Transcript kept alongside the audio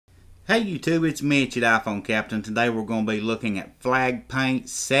Hey YouTube, it's Mitch at iPhone Captain. Today we're going to be looking at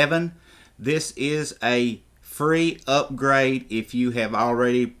FlagPaint7. This is a free upgrade if you have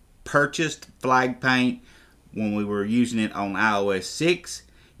already purchased FlagPaint when we were using it on iOS 6.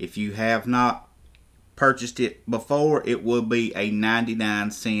 If you have not purchased it before, it will be a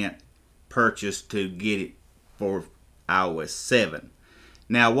 99-cent purchase to get it for iOS 7.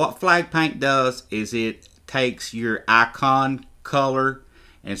 Now what FlagPaint does is it takes your icon color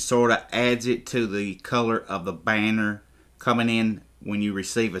and sort of adds it to the color of the banner coming in when you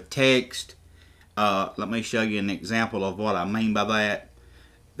receive a text. Let me show you an example of what I mean by that.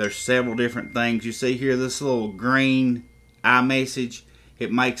 There's several different things. You see here this little green iMessage.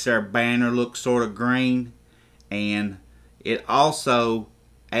 It makes our banner look sort of green, and it also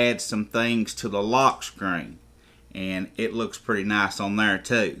adds some things to the lock screen, and it looks pretty nice on there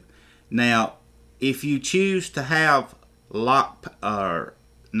too. Now if you choose to have FlagPaint7,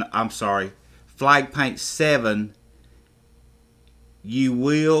 you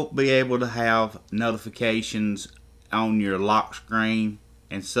will be able to have notifications on your lock screen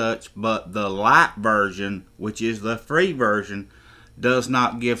and such, but the Lite version, which is the free version, does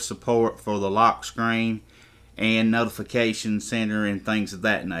not give support for the lock screen and notification center and things of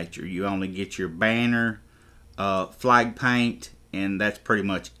that nature. You only get your banner, flag paint, and that's pretty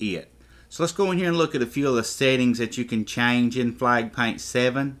much it. So let's go in here and look at a few of the settings that you can change in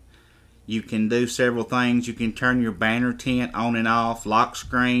FlagPaint7. You can do several things. You can turn your banner tint on and off, lock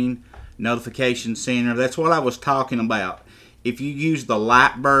screen, notification center. That's what I was talking about. If you use the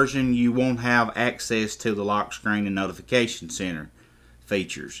Lite version, you won't have access to the lock screen and notification center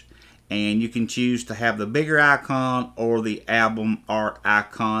features. And you can choose to have the bigger icon or the album art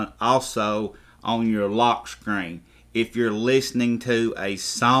icon also on your lock screen. If you're listening to a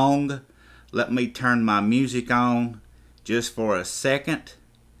song, let me turn my music on just for a second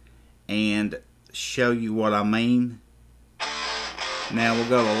and show you what I mean. Now we'll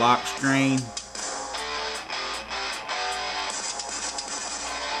go to lock screen,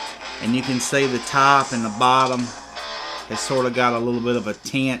 and you can see the top and the bottom has sort of got a little bit of a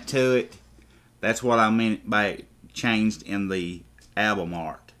tint to it. That's what I meant by changed in the album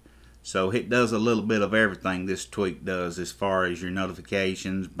art. So it does a little bit of everything, this tweak does, as far as your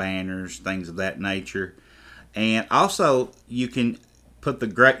notifications, banners, things of that nature. And also you can put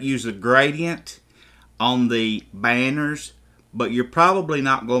use the gradient on the banners, but you're probably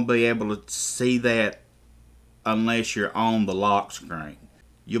not going to be able to see that unless you're on the lock screen.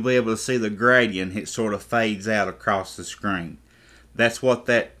 You'll be able to see the gradient. It sort of fades out across the screen. That's what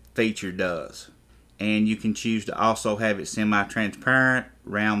that feature does. And you can choose to also have it semi-transparent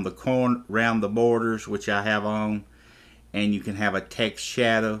around the borders, which I have on, and you can have a text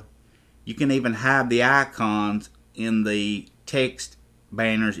shadow. You can even hide the icons in the text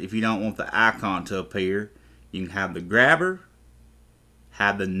banners if you don't want the icon to appear. You can have the grabber,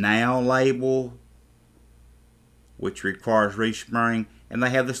 have the now label, which requires respring, and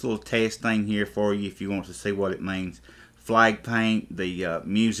they have this little test thing here for you if you want to see what it means. Flag paint, the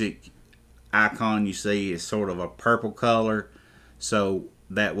music icon you see is sort of a purple color, so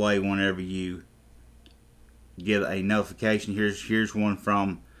that way whenever you get a notification, here's one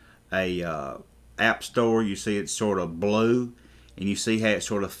from a app store, you see it's sort of blue, and you see how it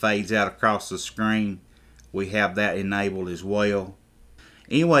sort of fades out across the screen. We have that enabled as well.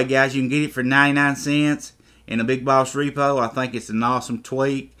 Anyway guys, you can get it for 99 cents in the Big Boss repo. I think it's an awesome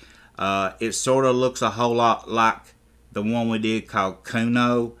tweak. It sort of looks a whole lot like the one we did called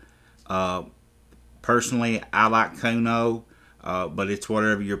Kuno. Personally, I like Kuno, but it's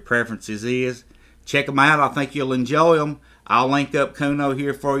whatever your preferences is. Check them out. I think you'll enjoy them. I'll link up Kuno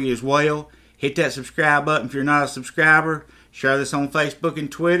here for you as well. Hit that subscribe button if you're not a subscriber. Share this on Facebook and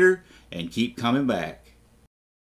Twitter, and keep coming back.